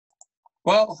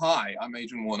Well, hi, I'm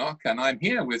Adrian Warnock, and I'm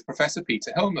here with Professor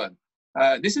Peter Hillmen.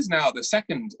 This is now the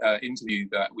second interview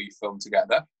that we filmed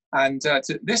together. And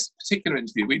to this particular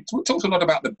interview, we talked a lot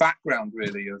about the background,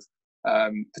 really, of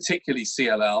particularly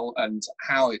CLL and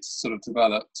how it's sort of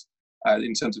developed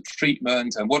in terms of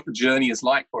treatment and what the journey is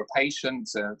like for a patient,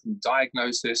 from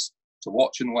diagnosis to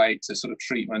watch and wait to sort of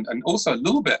treatment, and also a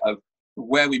little bit of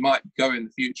where we might go in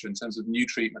the future in terms of new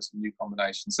treatments and new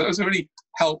combinations. So it was a really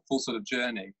helpful sort of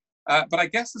journey. But I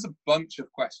guess there's a bunch of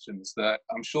questions that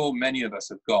I'm sure many of us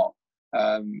have got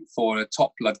for a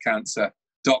top blood cancer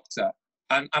doctor.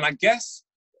 And I guess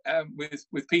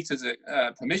with Peter's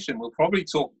permission, we'll probably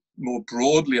talk more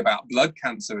broadly about blood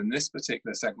cancer in this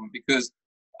particular segment, because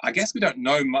I guess we don't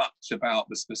know much about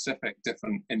the specific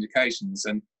different indications.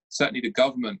 And certainly the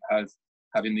government have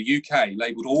in the UK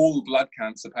labelled all blood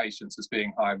cancer patients as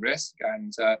being high risk.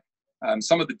 And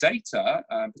some of the data,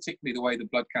 particularly the way the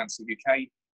Blood Cancer UK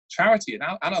charity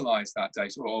analysed that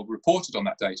data, or reported on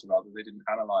that data rather, they didn't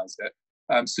analyse it,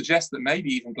 suggests that maybe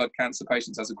even blood cancer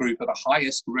patients as a group are the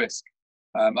highest risk,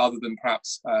 other than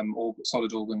perhaps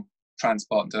solid organ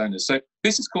transplant donors. So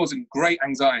this is causing great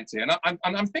anxiety. And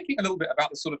I'm thinking a little bit about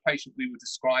the sort of patient we were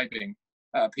describing,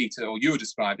 Peter, or you were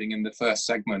describing in the first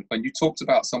segment, when you talked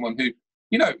about someone who,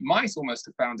 you know, might almost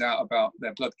have found out about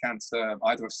their blood cancer,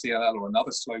 either of CLL or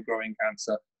another slow-growing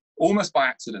cancer, almost by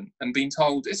accident, and been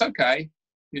told, it's okay,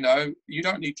 you know, you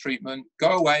don't need treatment,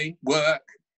 go away, work,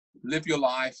 live your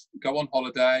life, go on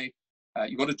holiday,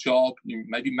 you've got a job, you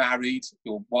may be married,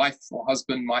 your wife or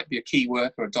husband might be a key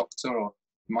worker, a doctor, or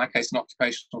in my case, an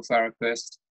occupational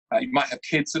therapist. You might have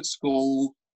kids at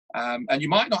school, and you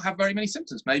might not have very many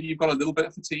symptoms. Maybe you've got a little bit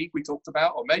of fatigue we talked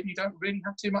about, or maybe you don't really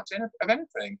have too much of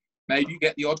anything. Maybe you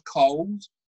get the odd cold,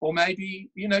 or maybe,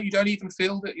 you know, you don't even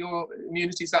feel that your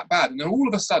immunity is that bad. And then all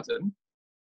of a sudden,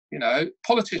 you know,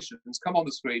 politicians come on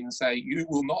the screen and say, you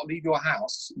will not leave your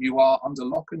house. You are under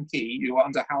lock and key. You are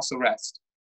under house arrest.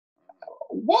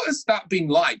 What has that been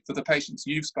like for the patients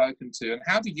you've spoken to? And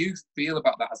how do you feel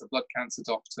about that as a blood cancer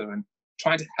doctor and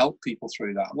trying to help people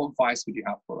through that? What advice would you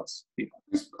have for us, people?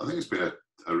 I think it's been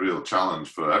a real challenge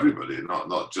for everybody,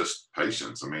 not just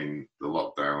patients. I mean, the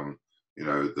lockdown, you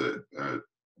know,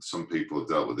 some people have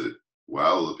dealt with it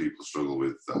well. The people struggle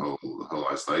with the whole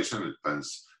isolation. It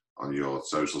depends on your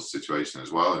social situation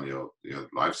as well, and your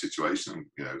life situation.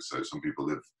 You know, so some people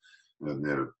live, you know,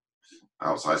 near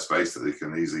outside space that they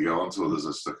can easily go onto. Others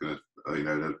are stuck in in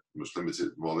a much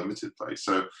more limited place.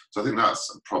 So I think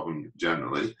that's a problem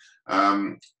generally.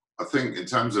 I think in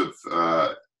terms of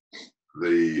our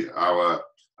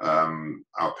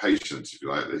patients, if you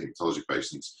like, the hematology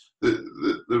patients,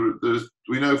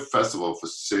 we know, first of all, for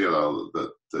CLL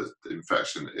that the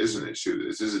infection is an issue.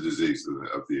 This is a disease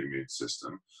of the immune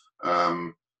system.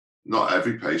 Not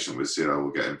every patient with CLL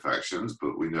will get infections,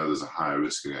 but we know there's a higher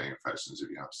risk of getting infections if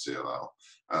you have CLL,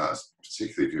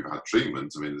 particularly if you've had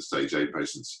treatment. I mean, the stage A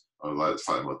patients are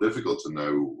slightly more difficult to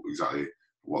know exactly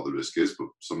what the risk is, but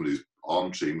somebody who's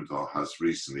on treatment or has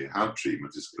recently had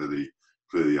treatment is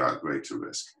clearly at greater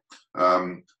risk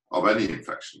of any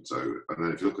infection. So, and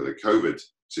then if you look at the COVID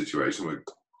situation, we're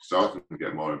starting to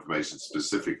get more information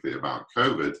specifically about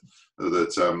COVID.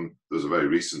 That there was a very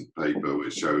recent paper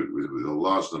which showed, with a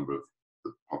large number of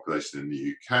the population in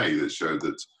the UK, that showed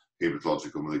that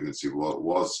hematological malignancy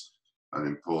was an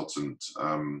important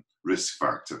risk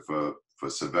factor for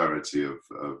severity of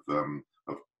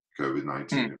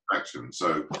COVID-19 infection.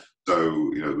 So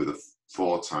you know, with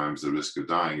 4 times the risk of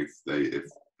dying if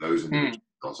those individuals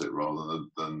got it, rather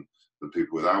than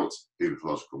people without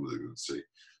hematological malignancy.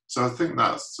 So I think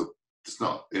it's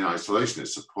not in isolation. It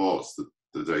supports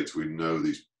the data. We know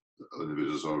these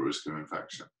individuals are at risk of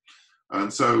infection.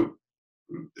 And so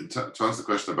to answer the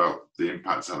question about the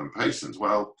impact on patients,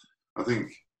 well, I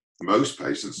think most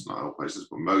patients, not all patients,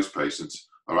 but most patients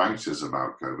are anxious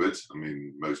about COVID. I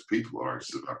mean, most people are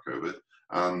anxious about COVID,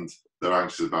 and they're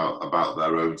anxious about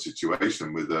their own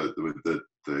situation with the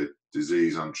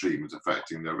disease and treatment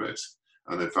affecting their risk.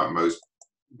 And in fact,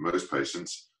 most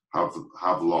patients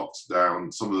have locked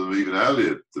down, some of them even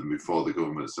earlier than before the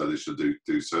government said they should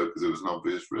do so, because it was an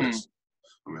obvious risk.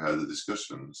 And we had the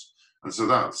discussions. And so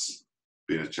that's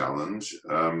been a challenge.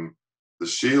 The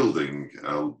shielding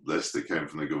list that came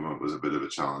from the government was a bit of a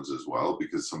challenge as well,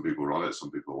 because some people were on it,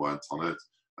 some people weren't on it.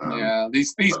 Yeah,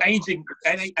 these aging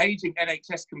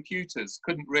NHS computers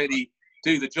couldn't really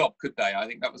do the job, could they? I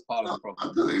think that was part of the problem.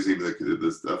 I don't think it's even they could do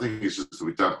this. I think it's just that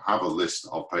we don't have a list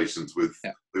of patients who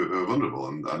are vulnerable,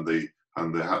 and they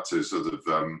had to sort of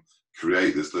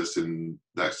create this list in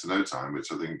next to no time,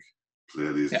 which I think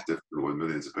clearly is difficult with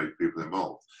millions of people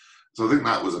involved. So I think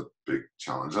that was a big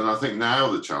challenge, and I think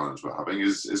now the challenge we're having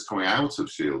is coming out of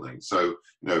shielding. So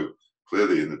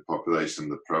clearly in the population,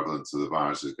 the prevalence of the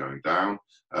virus is going down.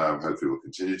 Hopefully, will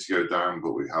continue to go down,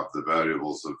 but we have the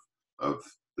variables of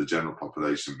the general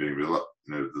population being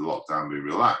the lockdown being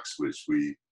relaxed, which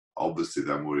we obviously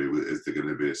then worry, is there going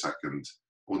to be a second,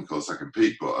 I wouldn't call it a second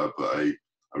peak, but a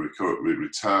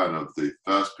return of the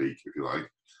first peak, if you like,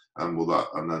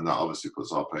 and then that obviously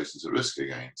puts our patients at risk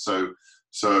again. So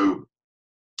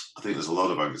I think there's a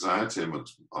lot of anxiety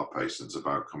amongst our patients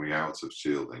about coming out of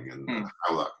shielding and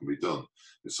how that can be done.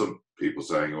 There's some people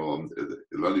saying, well,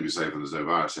 it'll only be safe when there's no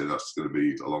virus here, that's going to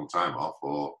be a long time off,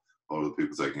 or other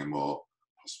people taking a more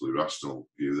possibly rational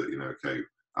view that, okay,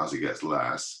 as it gets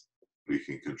less, we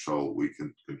can control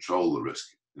the risk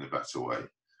in a better way.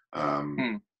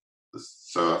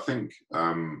 So I think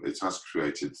it has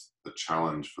created a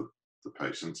challenge for the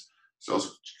patients. It's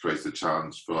also created a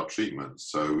challenge for our treatment.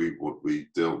 So we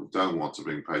don't want to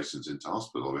bring patients into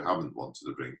hospital. We haven't wanted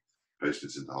to bring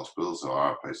patients into hospital. So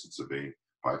our patients are being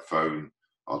by phone.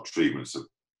 Our treatments,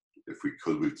 if we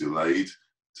could, we've delayed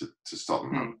to stop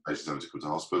them patients having to come to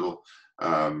hospital.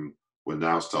 We're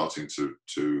now starting to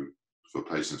for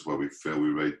patients where we feel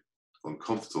we're really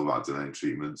uncomfortable about delaying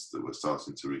treatments, that we're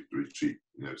starting to retreat,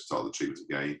 start the treatment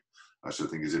again, which I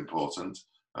think is important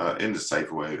in the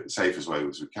safest way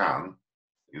as we can,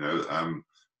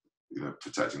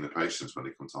 protecting the patients when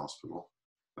they come to hospital.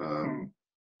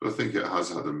 But I think it has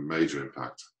had a major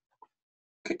impact.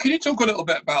 Can you talk a little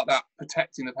bit about that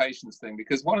protecting the patients thing?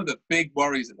 Because one of the big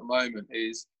worries at the moment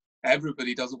is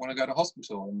everybody doesn't want to go to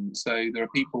hospital. And so there are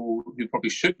people who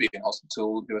probably should be in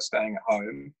hospital who are staying at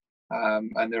home.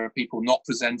 And there are people not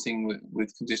presenting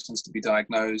with conditions to be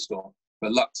diagnosed or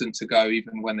reluctant to go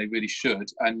even when they really should.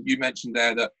 And you mentioned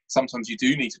there that sometimes you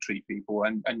do need to treat people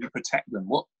and you protect them.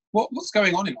 What's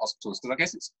going on in hospitals? Because I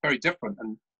guess it's very different.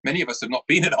 And many of us have not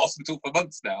been in a hospital for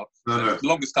months now. No. The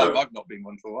longest time I've not been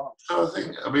one for a while. So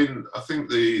I think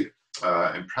the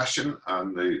impression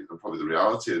and probably the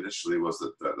reality initially was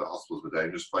that the hospitals were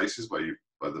dangerous places where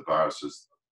the virus was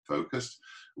focused.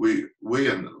 We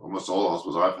and almost all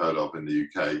hospitals I've heard of in the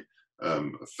UK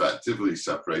effectively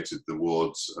separated the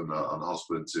wards and the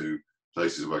hospital into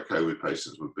places where COVID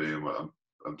patients would be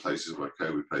and places where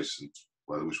COVID patients,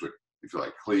 which were, if you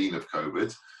like, clean of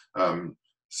COVID. So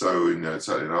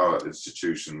certainly in our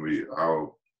institution,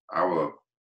 our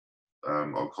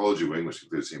oncology wing, which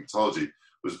includes haematology,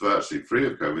 was virtually free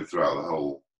of COVID throughout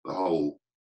the whole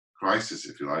crisis,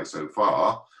 if you like, so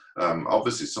far.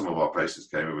 Obviously, some of our patients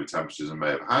came in with temperatures and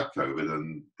may have had COVID,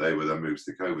 and they were then moved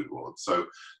to the COVID ward. So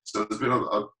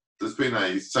there's been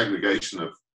a segregation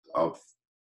of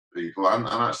people, and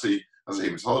actually, as a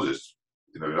haematologist,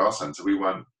 in our centre, we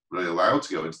weren't really allowed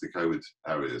to go into the COVID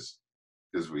areas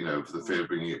because for the fear of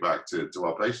bringing it back to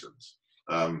our patients.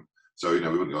 So we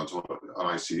wouldn't go into an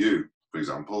ICU, for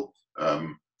example,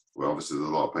 where obviously a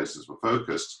lot of patients were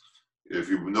focused. If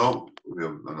and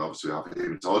obviously we have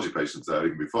haematology patients there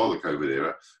even before the COVID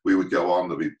era, we would go on,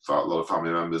 there'd be a lot of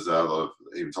family members there, a lot of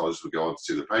haematologists would go on to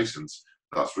see the patients.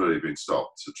 That's really been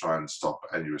stopped to try and stop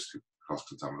any risk of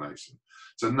cross-contamination.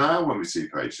 So now when we see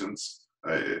patients,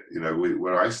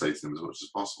 we're isolating them as much as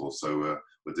possible. So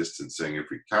we're distancing if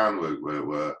we can,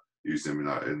 we're using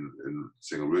them in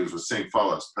single rooms. We're seeing far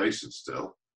less patients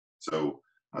still. So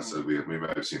I said we may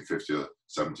have seen 50 or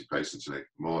 70 patients in a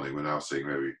morning. We're now seeing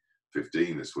maybe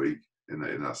 15 this week in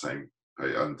that same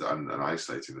and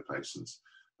isolating the patients.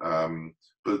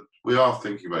 But we are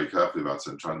thinking very carefully about it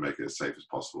and trying to make it as safe as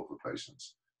possible for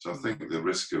patients. So I think the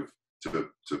risk of to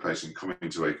a patient coming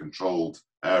into a controlled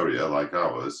area like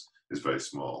ours is very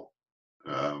small.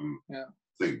 I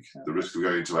think the risk of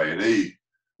going to A&E,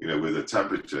 with a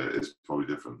temperature is probably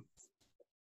different.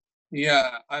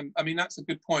 Yeah, I mean, that's a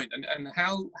good point. And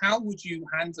how would you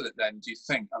handle it then, do you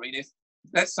think? I mean, if,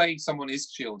 let's say someone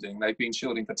is shielding, they've been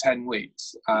shielding for 10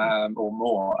 weeks or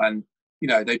more, and,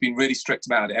 they've been really strict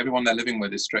about it. Everyone they're living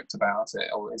with is strict about it.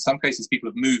 Or in some cases, people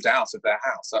have moved out of their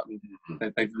house. I mean,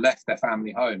 they've left their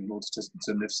family home in order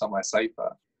to live somewhere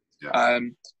safer. Yeah.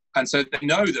 And so they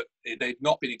know that they've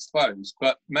not been exposed,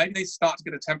 but maybe they start to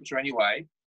get a temperature anyway,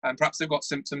 and perhaps they've got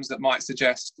symptoms that might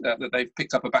suggest that they've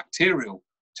picked up a bacterial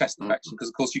chest infection, because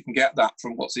of course you can get that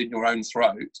from what's in your own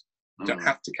throat. You don't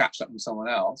have to catch that from someone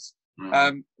else.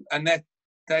 And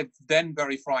they're then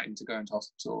very frightened to go into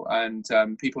hospital, and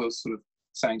people are sort of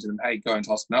saying to them, hey, go into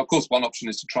hospital. Now, of course, one option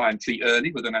is to try and treat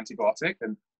early with an antibiotic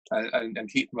and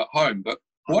keep them at home. But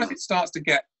what if it starts to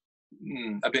get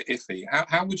a bit iffy?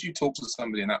 How would you talk to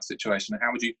somebody in that situation? And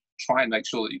how would you try and make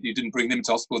sure that you didn't bring them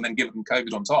to hospital and then give them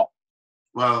COVID on top?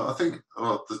 Well, I think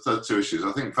there's two issues.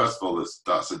 I think first of all,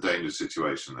 that's a dangerous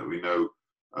situation that we know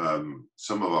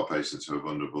some of our patients who are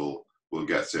vulnerable will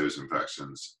get serious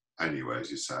infections anyway,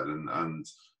 as you said, and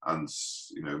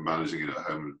managing it at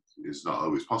home is not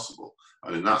always possible.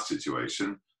 And in that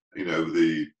situation,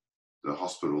 the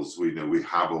hospitals, we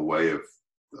have a way of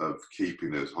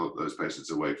keeping those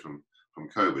patients away from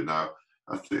COVID. Now,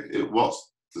 I think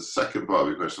what's the second part of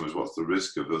your question was, what's the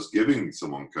risk of us giving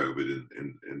someone COVID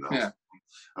in the hospital?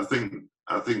 I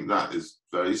think that is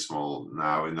very small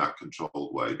now in that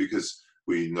controlled way, because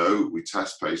we know we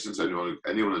test patients. Anyone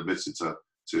admitted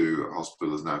to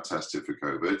hospital is now tested for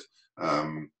COVID.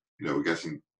 We're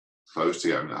getting close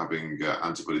to having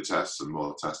antibody tests and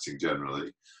more testing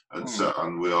generally,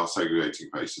 and we are segregating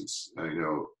patients.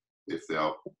 If they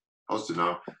are positive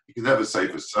now, you can never say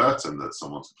for certain that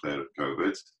someone's clear of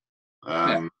COVID,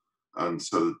 and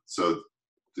so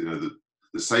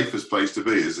the safest place to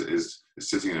be is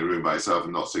sitting in a room by yourself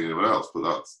and not seeing anyone else. But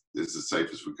that is the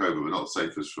safest from COVID, but not the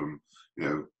safest from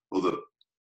other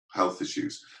health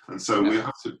issues. And so we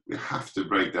have to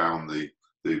break down the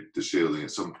shielding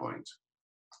at some point.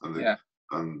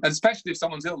 And especially if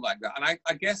someone's ill like that. And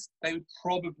I guess they would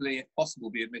probably, if possible,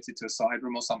 be admitted to a side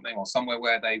room or something, or somewhere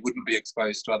where they wouldn't be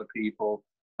exposed to other people,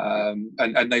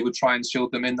 and they would try and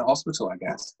shield them in the hospital, I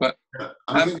guess. But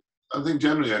I think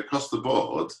generally across the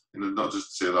board, not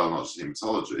just CLL, not just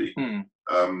hematology,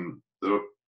 there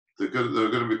are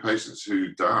going to be patients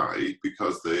who die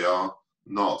because they are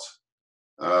not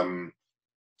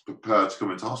prepared to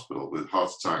come into hospital with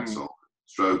heart attacks or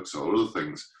strokes or other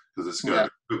things because they're scared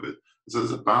of COVID. So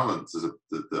there's a balance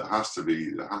that has to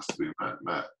be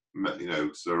met,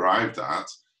 arrived at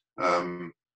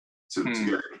to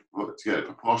get it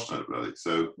proportionate, really.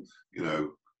 So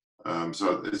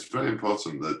so it's very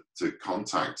important to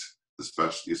contact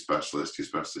your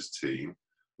specialist team,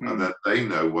 and then they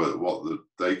know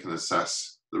they can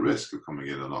assess the risk of coming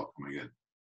in or not coming in.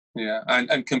 Yeah,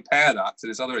 and compare that to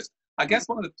this other risk. I guess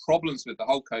one of the problems with the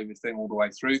whole COVID thing all the way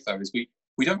through, though, is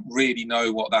we don't really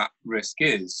know what that risk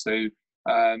is. So,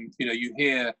 you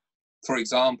hear, for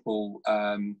example,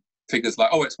 figures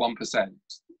like, it's 1%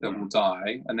 that will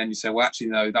die. And then you say, well, actually,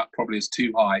 no, that probably is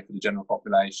too high for the general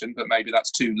population, but maybe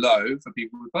that's too low for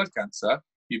people with blood cancer.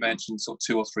 You mentioned sort of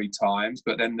 2 or 3 times,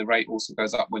 but then the rate also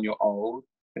goes up when you're old.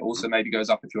 It also maybe goes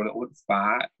up if you're a little bit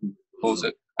fat.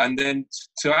 And then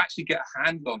to actually get a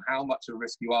handle on how much of a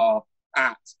risk you are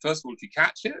at, first of all, if you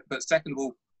catch it, but second of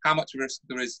all, how much risk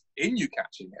there is in you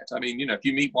catching it. I mean, if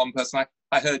you meet one person,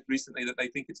 I heard recently that they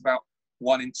think it's about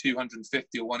 1 in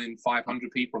 250 or 1 in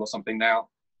 500 people or something now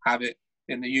have it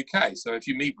in the UK. So if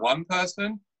you meet one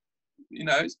person,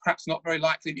 it's perhaps not very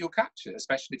likely that you'll catch it,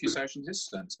 especially if you're social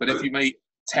distance. But if you meet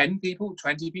 10 people,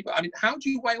 20 people, I mean, how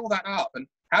do you weigh all that up? And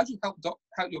how do you help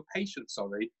your patients,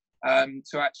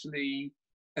 to actually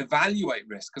evaluate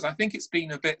risk? Because I think it's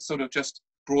been a bit sort of just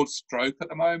broad stroke at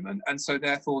the moment, and so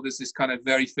therefore there's this kind of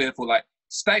very fearful, like,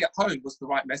 stay at home was the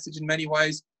right message in many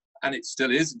ways, and it still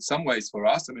is in some ways for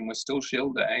us. I mean, we're still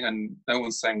shielding, and no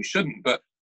one's saying we shouldn't, but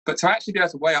to actually be able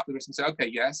to weigh up the risk and say, okay,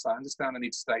 yes, I understand I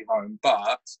need to stay home,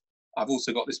 but I've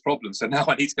also got this problem, so now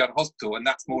I need to go to hospital, and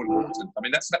that's more important. I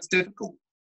mean, that's difficult.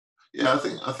 Yeah,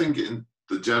 I think in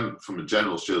from a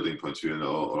general shielding point of view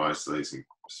or isolating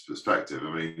perspective,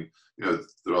 I mean,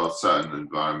 there are certain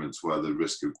environments where the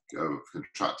risk of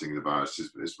contracting the virus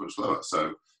is much lower.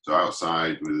 So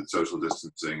outside with social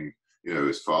distancing,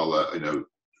 it's far less,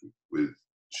 with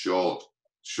short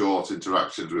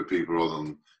interactions with people rather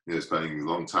than spending a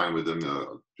long time with them.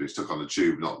 Being stuck on the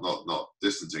tube, not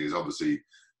distancing is obviously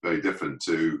very different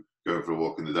to going for a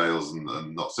walk in the Dales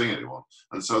and not seeing anyone.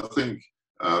 And so I think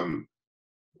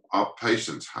our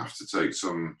patients have to take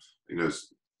some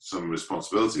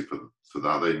responsibility for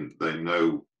that. They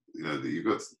know that you've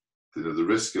got the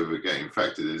risk of it getting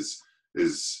infected is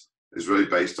really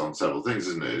based on several things,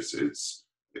 isn't it?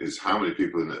 It's how many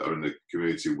people are in the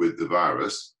community with the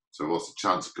virus. So what's the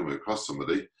chance of coming across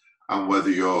somebody, and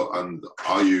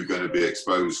are you going to be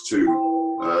exposed to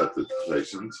the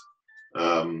patient?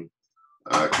 Are you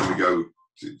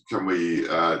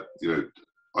going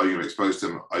to be exposed to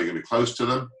them? Are you going to be close to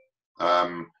them? Are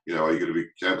you going to be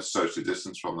able to socially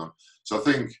distance from them? So I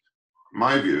think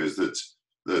my view is that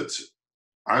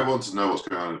I want to know what's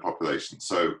going on in the population.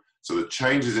 So the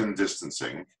changes in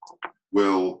distancing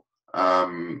will have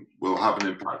an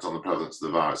impact on the prevalence of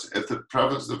the virus. If the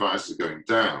prevalence of the virus is going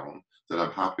down, then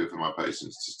I'm happy for my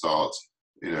patients to start,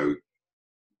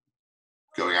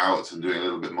 going out and doing a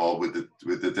little bit more with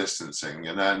the distancing,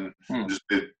 and then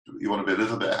you want to be a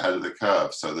little bit ahead of the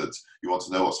curve, so that you want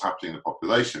to know what's happening in the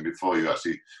population before you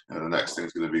actually, the next thing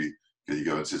is going to be You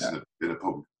go and sit in a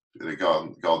pub, in a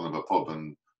garden of a pub,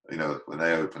 and when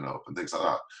they open up and things like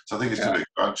that. So I think it's going to be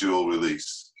a gradual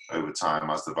release over time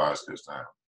as the virus goes down.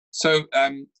 So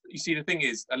you see, the thing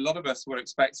is, a lot of us were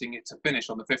expecting it to finish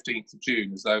on the 15th of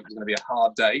June, as though it was going to be a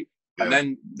hard date. Yeah. And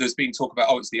then there's been talk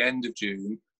about, it's the end of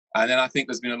June. And then I think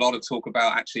there's been a lot of talk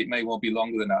about, actually, it may well be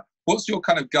longer than that. What's your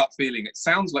kind of gut feeling? It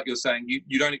sounds like you're saying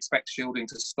you don't expect shielding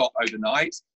to stop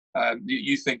overnight.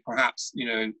 You think perhaps,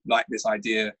 like this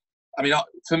idea. I mean,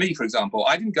 for me, for example,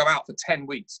 I didn't go out for 10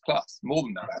 weeks plus, more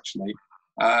than that, actually.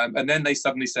 And then they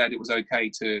suddenly said it was okay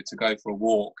to go for a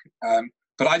walk.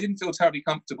 But I didn't feel terribly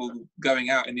comfortable going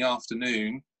out in the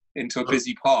afternoon into a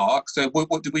busy park. So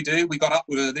what did we do? We got up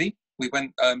early. We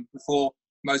went before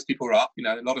most people were up.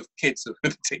 A lot of kids,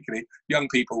 particularly young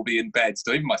people, will be in bed.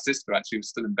 So even my sister actually was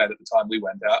still in bed at the time we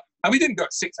went out. And we didn't go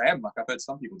at 6 a.m. like I've heard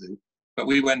some people do. But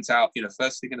we went out,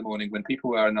 first thing in the morning when people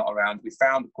were not around. We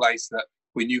found a place that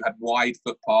we knew had wide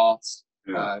footpaths,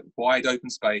 wide open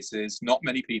spaces, not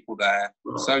many people there,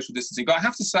 social distancing. But I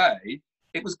have to say,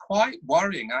 it was quite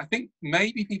worrying. I think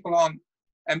maybe people aren't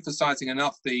emphasizing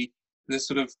enough the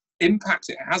sort of impact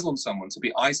it has on someone to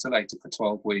be isolated for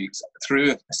 12 weeks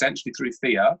essentially through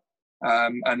fear,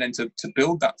 and then to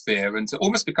build that fear and to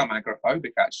almost become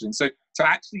agoraphobic, actually. And so to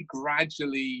actually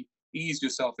gradually ease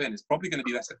yourself in is probably going to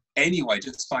be better anyway,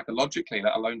 just psychologically,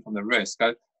 let alone from the risk.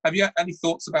 Have you had any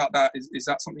thoughts about that? Is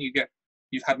that something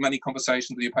you've had many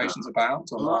conversations with your patients about?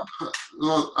 Or not?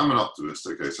 Well, I'm an optimist.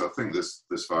 Okay, so I think this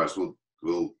virus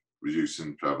will reduce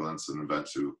in prevalence and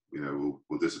eventually, will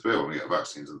disappear when we get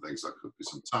vaccines and things. That could be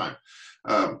some time.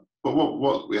 But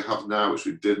what we have now, which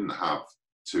we didn't have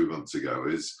 2 months ago,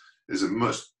 is a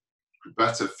much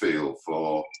better feel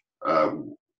for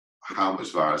how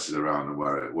much virus is around and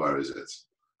where is it.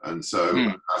 And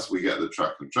so as we get the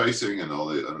track and tracing and all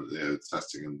the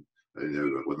testing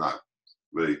and when that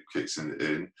really kicks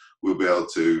in, we'll be able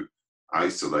to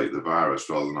isolate the virus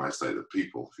rather than isolate the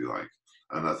people, if you like.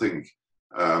 And I think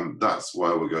that's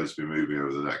where we're going to be moving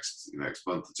over the next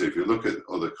month or two. If you look at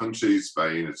other countries,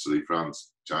 Spain, Italy,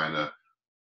 France, China,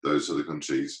 those other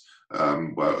countries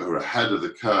who are ahead of the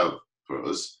curve for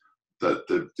us, that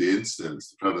the incidence,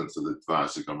 the prevalence of the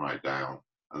virus has gone right down,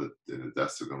 and the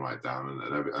deaths have gone right down, and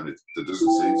there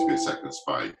doesn't seem to be a second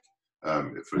spike.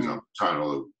 For example, China,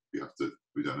 although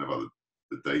we don't know about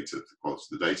the data, the quality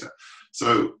of the data.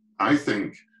 So I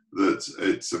think that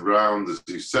it's around, as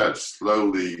you said,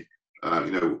 slowly,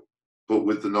 but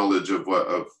with the knowledge of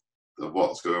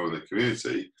what's going on in the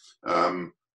community,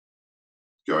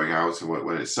 going out and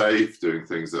when it's safe, doing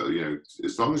things that,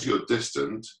 as long as you're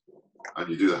distant and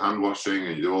you do the hand washing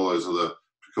and you do all those other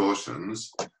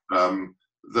precautions,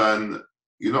 then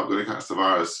you're not going to catch the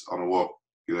virus on a walk,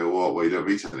 where you don't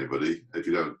meet anybody if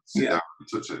you don't sit down and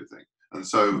touch anything. And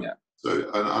so,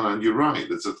 and you're right.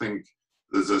 There's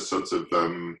a sort of,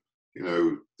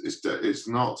 it's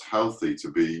not healthy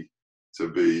to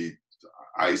be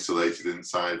isolated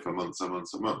inside for months and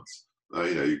months and months.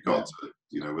 You've got to,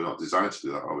 we're not designed to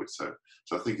do that, are we? So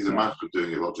I think it's a matter of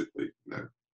doing it logically.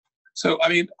 So, I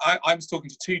mean, I was talking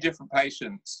to 2 different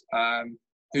patients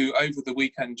who over the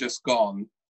weekend just gone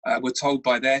were told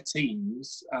by their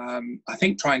teams, I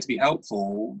think trying to be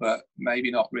helpful, but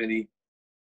maybe not really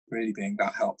being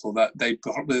that helpful, that they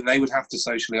would have to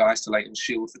socially isolate and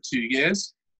shield for 2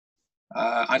 years.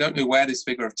 I don't know where this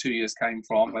figure of 2 years came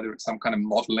from, whether it's some kind of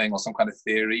modelling or some kind of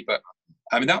theory, but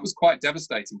I mean, that was quite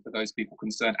devastating for those people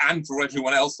concerned and for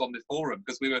everyone else on the forum,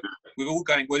 because we were all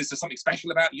going, well, is there something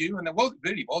special about you? And there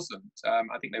really wasn't.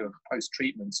 I think they were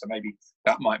post-treatment, so maybe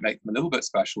that might make them a little bit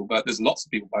special, but there's lots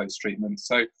of people post-treatment.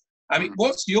 So, I mean,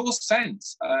 what's your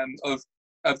sense of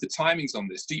the timings on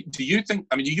this? Do you think,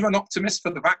 I mean, are you an optimist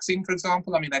for the vaccine, for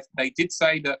example? I mean, they did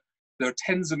say that there are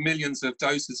tens of millions of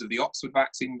doses of the Oxford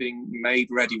vaccine being made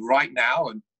ready right now,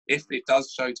 and if it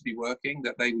does show to be working,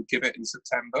 that they would give it in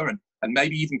September and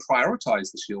maybe even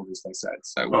prioritise the shield, as they said.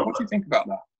 So what do you think about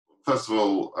that? First of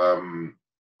all,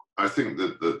 I think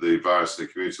that the virus in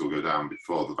the community will go down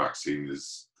before the vaccine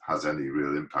has any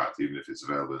real impact, even if it's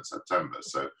available in September.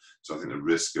 So I think the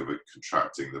risk of it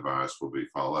contracting the virus will be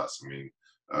far less. I mean,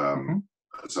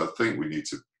 so I think we need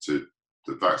the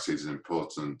vaccine is an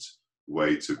important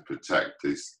way to protect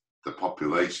the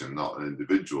population, not an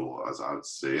individual, as I would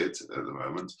see it at the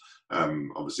moment.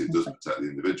 Obviously, it does protect the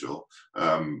individual,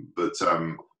 but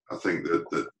I think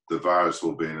that the virus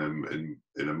will be in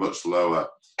a much lower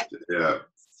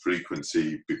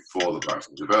frequency before the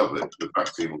vaccine is available. The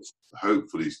vaccine will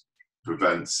hopefully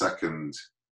prevent second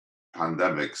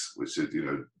pandemics, which is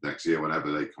next year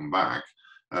whenever they come back,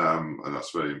 and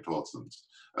that's very important.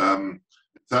 In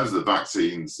terms of the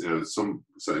vaccines,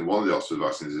 certainly one of the Oxford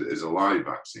vaccines is a live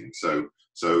vaccine. So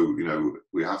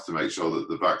we have to make sure that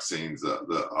the vaccines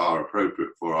that are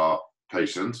appropriate for our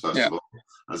patients, first of all,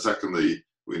 and secondly,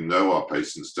 we know our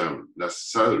patients don't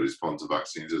necessarily respond to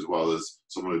vaccines as well as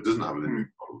someone who doesn't have an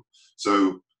immune problem.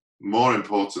 So more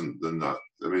important than that,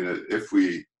 I mean,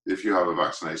 if you have a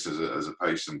vaccination as a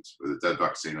patient with a dead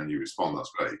vaccine and you respond,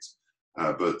 that's great.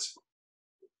 But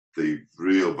the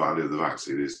real value of the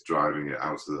vaccine is driving it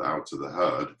out of the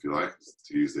herd, if you like,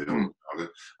 to use the old jargon,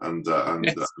 and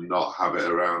not have it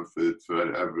around for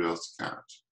everybody else to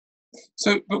catch.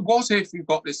 So, but what if you've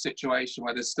got this situation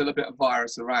where there's still a bit of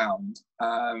virus around,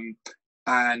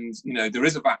 and there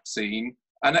is a vaccine,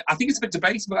 and I think it's a bit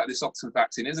debatable about this Oxford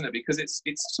vaccine, isn't it? Because it's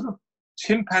sort of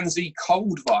chimpanzee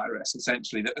cold virus,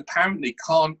 essentially, that apparently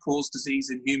can't cause disease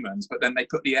in humans, but then they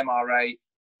put the mRNA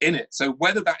in it. So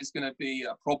whether that is going to be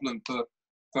a problem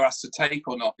for us to take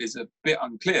or not is a bit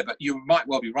unclear, but you might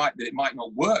well be right that it might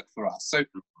not work for us. So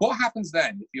what happens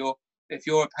then if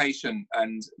you're a patient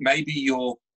and maybe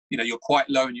you're quite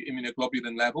low in your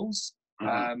immunoglobulin levels,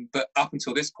 but up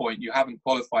until this point you haven't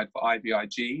qualified for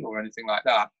IVIG or anything like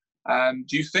that?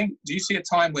 Do you see a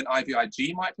time when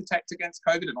IVIG might protect against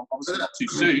COVID, and obviously not too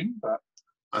soon? But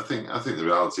I think the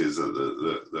reality is that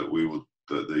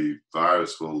the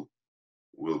virus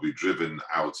will be driven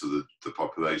out of the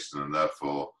population, and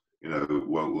therefore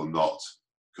will not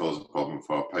cause a problem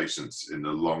for our patients in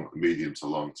the medium to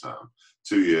long term.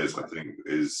 2 years, I think,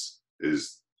 is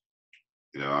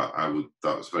that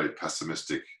was a very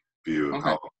pessimistic view of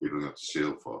how long people are going to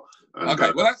shield for. And,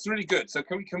 well, that's really good. So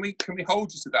can we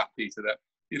hold you to that, Peter? That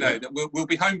that we'll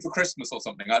be home for Christmas or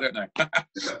something. I don't know.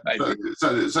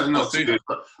 So not too good,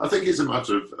 but I think it's a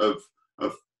matter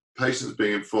of patients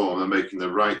being informed and making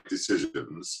the right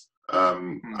decisions,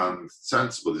 and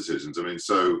sensible decisions. I mean,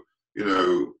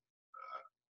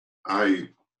 I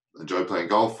enjoy playing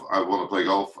golf. I want to play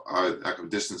golf. I can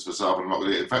distance myself. I'm not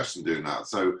going to get infection doing that.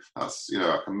 So that's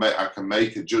I can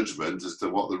make a judgment as to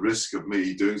what the risk of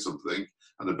me doing something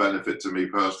and the benefit to me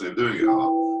personally of doing it are.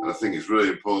 And I think it's really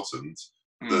important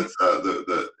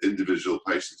that individual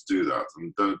patients do that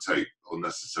and don't take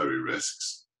unnecessary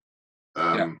risks.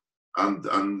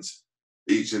 And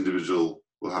each individual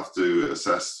will have to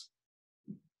assess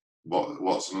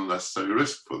what's an unnecessary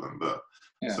risk for them. But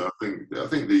so I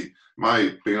think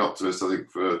my being an optimist, I think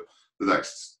for the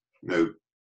next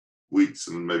weeks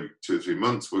and maybe 2 or 3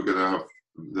 months, we're going to have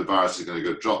the virus is going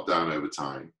to drop down over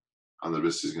time, and the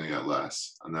risk is going to get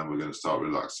less, and then we're going to start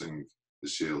relaxing the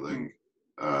shielding,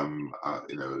 in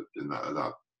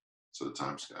that sort of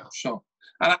timescale. Sure.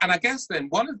 And I guess then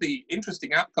one of the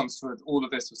interesting outcomes for all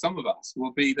of this for some of us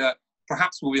will be that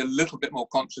perhaps we'll be a little bit more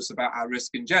conscious about our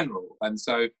risk in general. And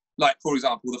so, like, for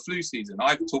example, the flu season,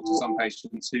 I've talked to some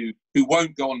patients who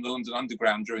won't go on the London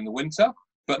Underground during the winter,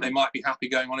 but they might be happy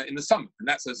going on it in the summer. And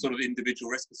that's a sort of individual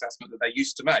risk assessment that they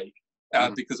used to make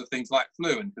because of things like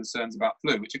flu and concerns about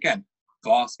flu, which again,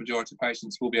 vast majority of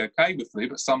patients will be okay with flu,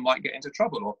 but some might get into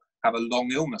trouble or have a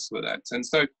long illness with it. And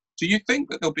so do you think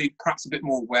that there'll be perhaps a bit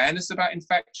more awareness about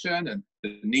infection and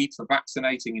the need for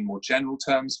vaccinating in more general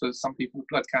terms for some people with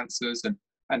blood cancers,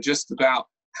 and just about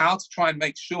how to try and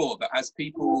make sure that as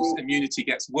people's immunity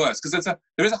gets worse, because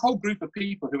there is a whole group of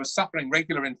people who are suffering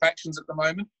regular infections at the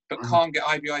moment, but can't get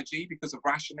IVIG because of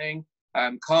rationing,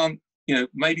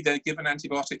 maybe they're given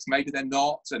antibiotics, maybe they're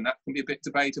not, and that can be a bit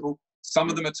debatable. Some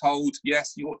of them are told,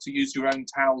 yes, you ought to use your own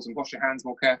towels and wash your hands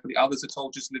more carefully. Others are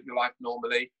told, just live your life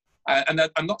normally. And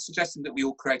I'm not suggesting that we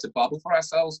all create a bubble for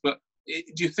ourselves, but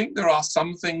do you think there are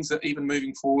some things that even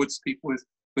moving forwards, people with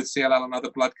CLL and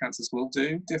other blood cancers will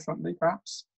do differently,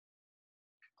 perhaps?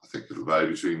 I think it'll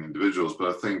vary between individuals, but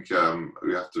I think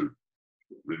we have to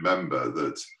remember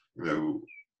that,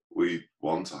 we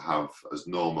want to have as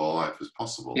normal a life as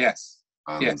possible. Yes.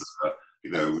 And,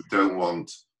 we don't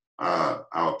want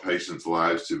our patients'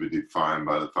 lives to be defined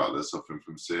by the fact they're suffering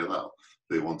from CLL.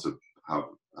 They want to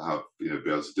be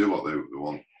able to do what they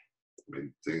want. I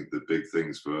mean, the big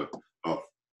things for our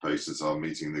patients are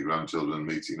meeting the grandchildren,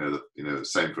 meeting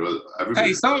same for everybody.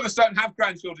 Hey, some of us don't have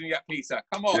grandchildren yet, Peter.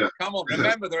 Come on.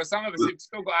 Remember, there are some of us who've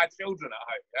still got our children at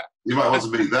home. Yeah. You might want to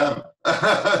meet them.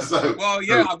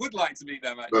 I would like to meet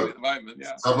them actually at the moment.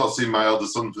 Yeah. I've not seen my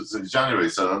eldest son since January,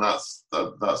 so then that's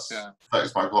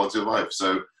affects my quality of life.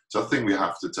 So I think we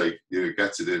have to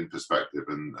get it in perspective,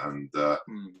 and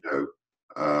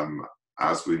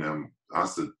as we know,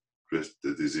 as the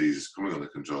disease is coming under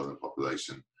control in the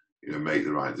population, make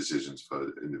the right decisions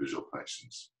for individual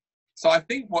patients. So I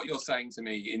think what you're saying to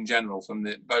me in general from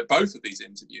both of these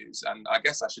interviews, and I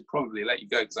guess I should probably let you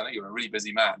go because I know you're a really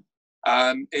busy man,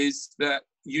 is that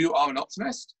you are an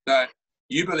optimist, that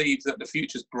you believe that the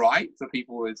future's bright for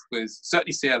people with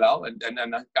certainly CLL,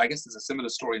 and I guess there's a similar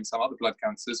story in some other blood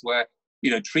cancers where,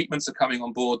 you know, treatments are coming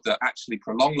on board that actually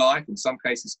prolong life, in some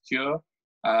cases cure,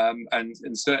 and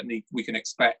certainly we can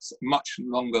expect much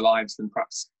longer lives than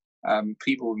perhaps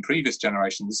people in previous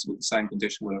generations with the same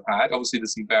condition would have had. Obviously,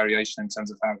 there's some variation in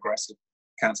terms of how aggressive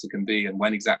cancer can be and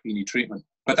when exactly you need treatment.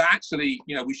 But that actually,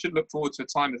 you know, we should look forward to a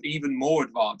time of even more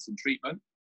advance in treatment,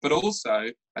 but also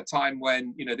a time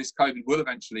when, you know, this COVID will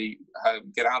eventually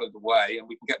get out of the way and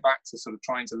we can get back to sort of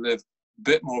trying to live a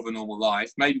bit more of a normal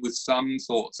life, maybe with some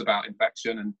thoughts about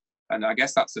infection. And I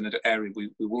guess that's an area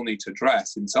we will need to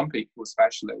address in some people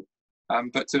especially.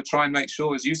 But to try and make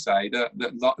sure, as you say, that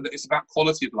it's about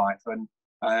quality of life and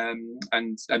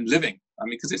living. I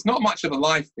mean, because it's not much of a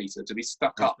life, Peter, to be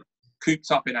stuck up,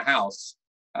 cooped up in a house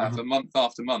for month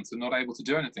after month and not able to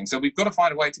do anything. So we've got to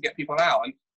find a way to get people out.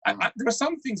 And there are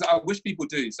some things that I wish people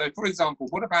do. So, for example,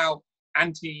 what about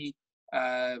antibody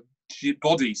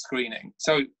screening?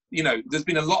 So, you know, there's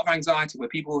been a lot of anxiety where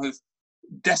people have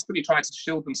desperately tried to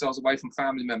shield themselves away from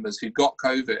family members who've got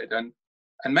COVID and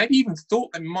maybe even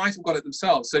thought they might have got it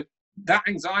themselves. So that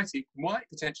anxiety might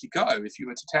potentially go if you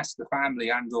were to test the family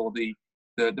and or the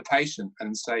patient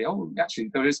and say, oh,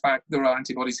 actually, there are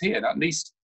antibodies here. At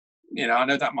least, you know, I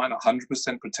know that might not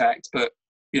 100% protect, but,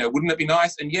 you know, wouldn't it be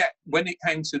nice? And yet, when it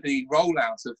came to the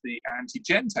rollout of the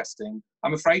antigen testing,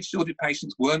 I'm afraid shielded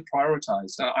patients weren't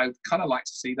prioritised. And I'd kind of like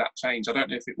to see that change. I don't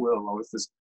know if it will or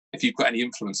if you've got any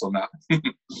influence on that.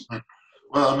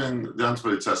 Well, I mean, the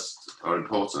antibody tests are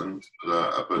important,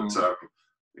 but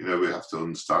you know, we have to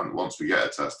understand once we get a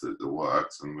test that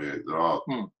works, and there are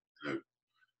you know,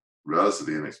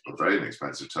 relatively very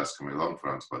inexpensive tests coming along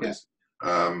for antibodies.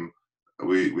 Yeah.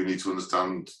 We need to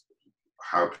understand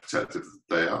how protective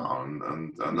they are,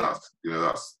 and that's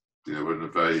we're in a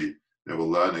very we're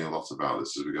learning a lot about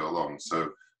this as we go along.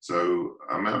 So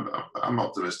I'm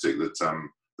optimistic that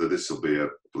this will be a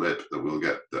blip that we'll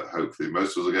get, that hopefully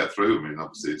most of us will get through. I mean,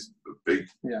 obviously it's a big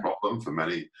problem for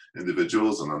many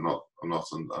individuals, and I'm not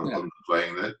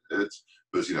underplaying it.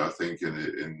 But you know, I think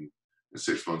in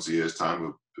 6 months, a year's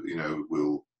time,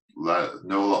 we'll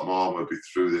know a lot more, and we'll be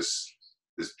through this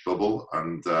bubble,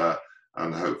 and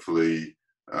hopefully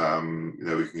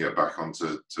we can get back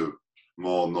onto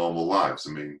more normal lives.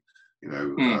 I mean, I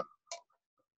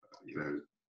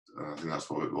think that's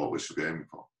what we should be aiming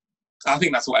for. I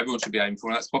think that's what everyone should be aiming for,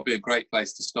 and that's probably a great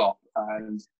place to stop.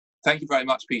 And thank you very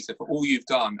much, Peter, for all you've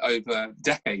done over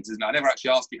decades. I never actually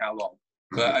asked you how long,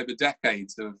 but over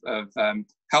decades of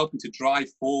helping to drive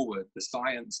forward the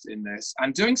science in this,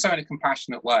 and doing so in a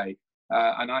compassionate way.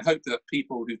 And I hope that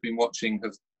people who've been watching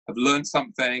have learned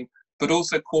something, but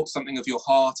also caught something of your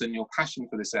heart and your passion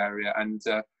for this area, and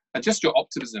just your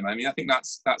optimism. I mean, I think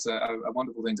that's a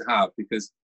wonderful thing to have,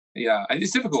 because and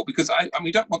it's difficult because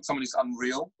we don't want someone who's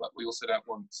unreal, but we also don't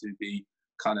want to be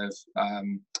kind of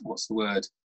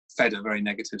fed a very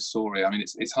negative story. I mean,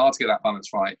 it's hard to get that balance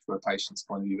right for a patient's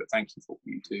point of view. But thank you for what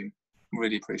you do.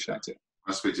 Really appreciate it.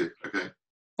 Nice to meet you. Okay.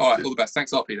 All right. All the best.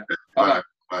 Thanks a lot, Peter. Okay. Bye.